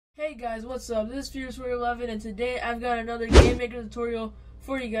Hey guys, what's up? This is Furious411 and today I've got another Game Maker tutorial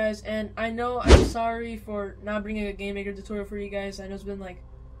for you guys, and I know I'm sorry for not bringing a Game Maker tutorial for you guys. I know it's been like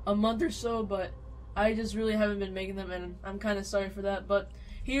a month or so, but I just really haven't been making them and I'm kind of sorry for that. But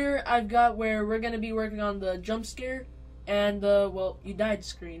here I've got where we're going to be working on the jump scare and the, well, you died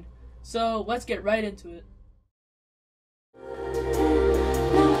screen. So let's get right into it.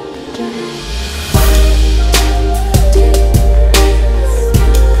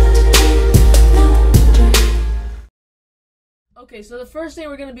 Okay, so the first thing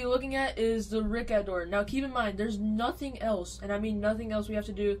we're going to be looking at is the Rickat door. Now keep in mind, there's nothing else, and I mean nothing else we have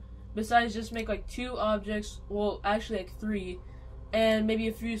to do besides just make like 2 objects, well actually like 3, and maybe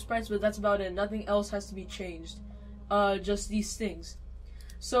a few sprites, but that's about it. Nothing else has to be changed, just these things.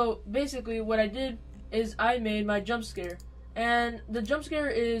 So basically what I did is I made my jump scare, and the jump scare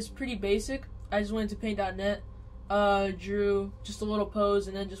is pretty basic. I just went to paint.net, drew just a little pose,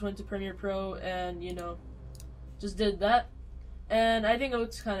 and then just went to Premiere Pro and, you know, just did that. And I think it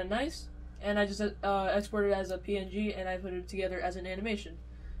looks kind of nice, and I just exported it as a PNG, and I put it together as an animation.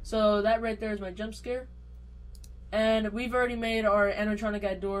 So that right there is my jump scare. And we've already made our animatronic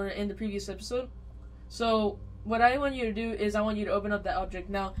guy door in the previous episode. So what I want you to do is I want you to open up that object.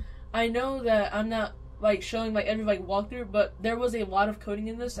 Now, I know that I'm not like showing like every like walkthrough, but there was a lot of coding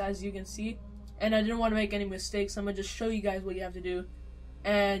in this, as you can see, and I didn't want to make any mistakes. I'm gonna just show you guys what you have to do,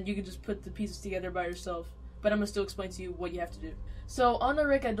 and you can just put the pieces together by yourself. But I'm going to still explain to you what you have to do. So on the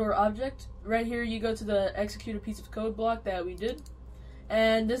Rickat door object, right here you go to the execute a piece of code block that we did.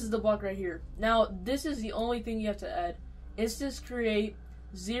 And this is the block right here. Now this is the only thing you have to add. It's just create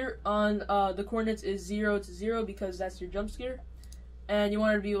 0 on the coordinates is 0 to 0 because that's your jump scare. And you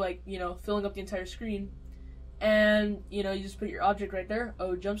want it to be like, you know, filling up the entire screen. And, you know, you just put your object right there,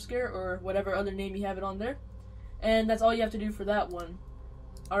 jump scare, or whatever other name you have it on there. And that's all you have to do for that one.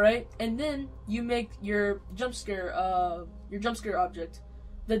 Alright, and then you make your jump scare object.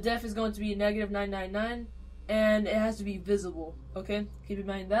 The def is going to be -999, and it has to be visible, okay? Keep in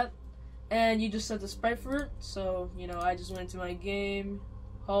mind that. And you just set the sprite for it, so, you know, I just went to my game,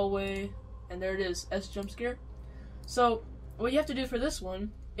 hallway, and there it is, S jump scare. So, what you have to do for this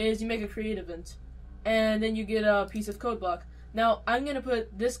one is you make a create event, and then you get a piece of code block. Now, I'm going to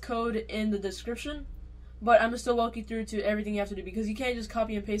put this code in the description, but I'm going to still walk you through to everything you have to do, because you can't just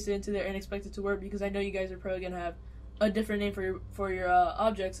copy and paste it into there and expect it to work, because I know you guys are probably going to have a different name for your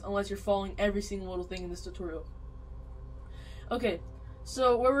objects unless you're following every single little thing in this tutorial. Okay,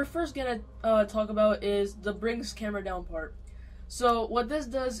 so what we're first going to talk about is the brings camera down part. So what this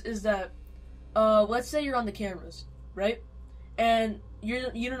does is that, let's say you're on the cameras, right? And you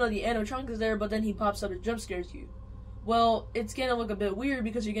don't know the animatronic is there, but then he pops up and jump scares you. Well, it's going to look a bit weird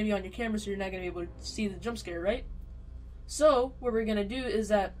because you're going to be on your camera, so you're not going to be able to see the jump scare, right? So, what we're going to do is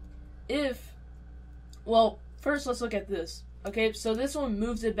that well, first let's look at this. Okay, so this one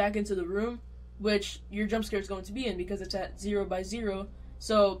moves it back into the room, which your jump scare is going to be in because it's at 0 by 0.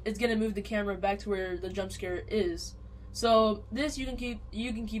 So, it's going to move the camera back to where the jump scare is. So, this you can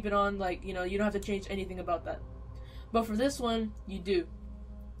keep it on, like, you know, you don't have to change anything about that. But for this one, you do.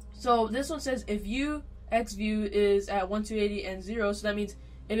 So, this one says if you X view is at 1280 and 0, so that means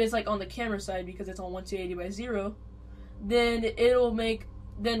if it's like on the camera side because it's on 1280 by 0,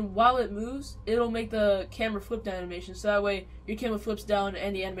 then while it moves, it'll make the camera flip down animation, so that way your camera flips down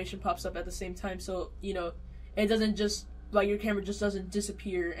and the animation pops up at the same time, so, you know, it doesn't just, like, your camera just doesn't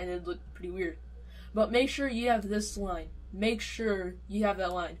disappear and it look pretty weird. But make sure you have this line. Make sure you have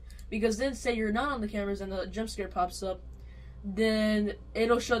that line, because then say you're not on the cameras and the jump scare pops up, then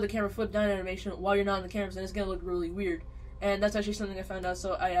it'll show the camera flip down animation while you're not on the cameras, and it's going to look really weird. And that's actually something I found out,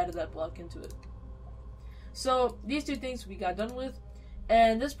 so I added that block into it. So, these 2 things we got done with,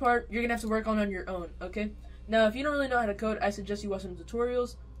 and this part you're going to have to work on your own, okay? Now, if you don't really know how to code, I suggest you watch some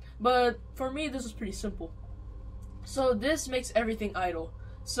tutorials, but for me, this is pretty simple. So, this makes everything idle.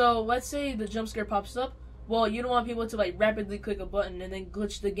 So, let's say the jump scare pops up. Well, you don't want people to, like, rapidly click a button and then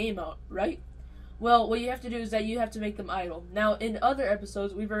glitch the game out, right? Well, what you have to do is that you have to make them idle. Now, in other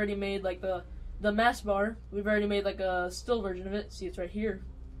episodes, we've already made, like, the mask bar. We've already made, like, a still version of it. See, it's right here.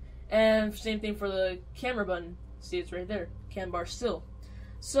 And same thing for the camera button. See, it's right there. Cam bar still.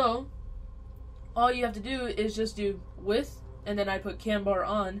 So, all you have to do is just do with, and then I put cam bar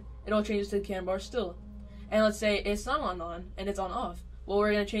on. It'll change to cam bar still. And let's say it's not on, and it's on off. Well,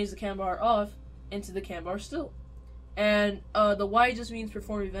 we're going to change the cam bar off into the cam bar still. And the Y just means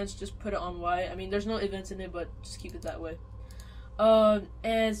perform events, just put it on Y. I mean, there's no events in it, but just keep it that way.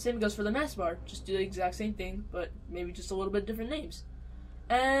 And same goes for the mask bar. Just do the exact same thing, but maybe just a little bit different names.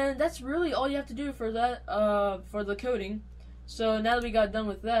 And that's really all you have to do for that, for the coding. So now that we got done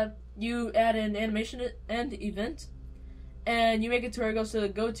with that, you add an animation and event, and you make it to where it goes to the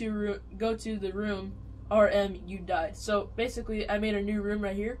go to the room, RM you died. So basically, I made a new room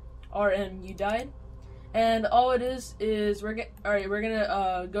right here, RM you died, and all it is we're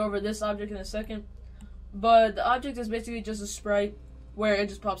gonna go over this object in a second, but the object is basically just a sprite where it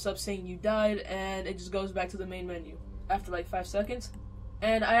just pops up saying you died, and it just goes back to the main menu after like 5 seconds.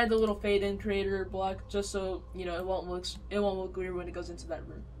 And I had the little fade in creator block just so you know it won't look weird when it goes into that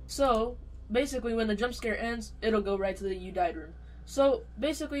room. So basically, when the jump scare ends, it'll go right to the you died room. So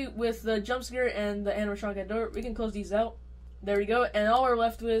basically, with the jump scare and the animatronic door, we can close these out. There we go, and all we're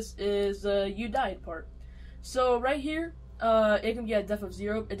left with is the you died part. So right here, it can be at depth of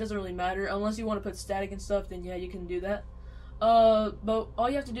 0. It doesn't really matter unless you want to put static and stuff. Then yeah, you can do that. But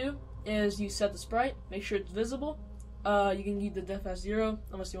all you have to do is you set the sprite, make sure it's visible. You can leave the depth as 0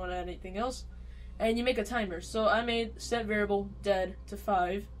 unless you want to add anything else, and you make a timer. So I made set variable dead to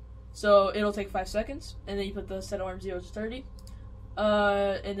 5, so it'll take 5 seconds, and then you put the set arm 0 to 30,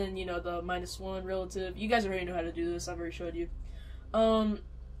 and then you know the -1 relative. You guys already know how to do this. I've already showed you.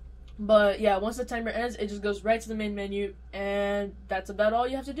 But yeah, once the timer ends, it just goes right to the main menu, and that's about all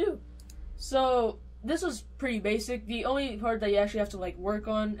you have to do. So this was pretty basic. The only part that you actually have to like work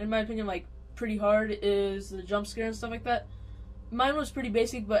on, in my opinion, like pretty hard, is the jump scare and stuff like that. Mine was pretty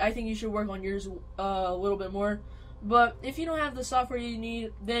basic, but I think you should work on yours a little bit more. But if you don't have the software you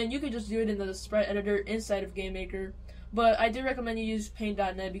need, then you could just do it in the sprite editor inside of GameMaker. But I do recommend you use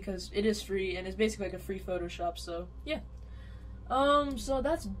paint.net because it is free and it's basically like a free Photoshop. So yeah. So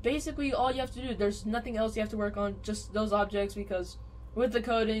that's basically all you have to do. There's nothing else you have to work on, just those objects, because with the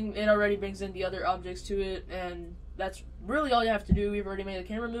coding, it already brings in the other objects to it, and that's really all you have to do. We've already made the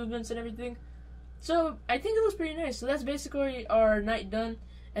camera movements and everything. So I think it looks pretty nice. So that's basically our night done.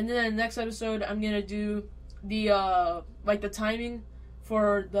 And then in the next episode, I'm gonna do the like the timing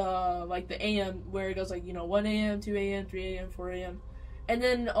for the AM, where it goes like, you know, 1 a.m., 2 a.m., 3 a.m., 4 a.m. And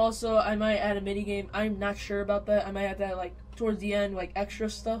then also I might add a mini game. I'm not sure about that. I might add that like towards the end, like extra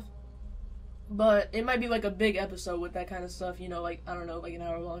stuff. But it might be like a big episode with that kind of stuff, you know, like I don't know, like an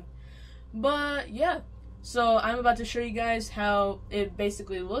hour long. But yeah. So I'm about to show you guys how it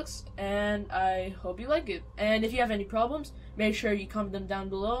basically looks, and I hope you like it. And if you have any problems, make sure you comment them down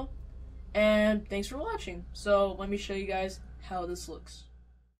below. And thanks for watching. So let me show you guys how this looks.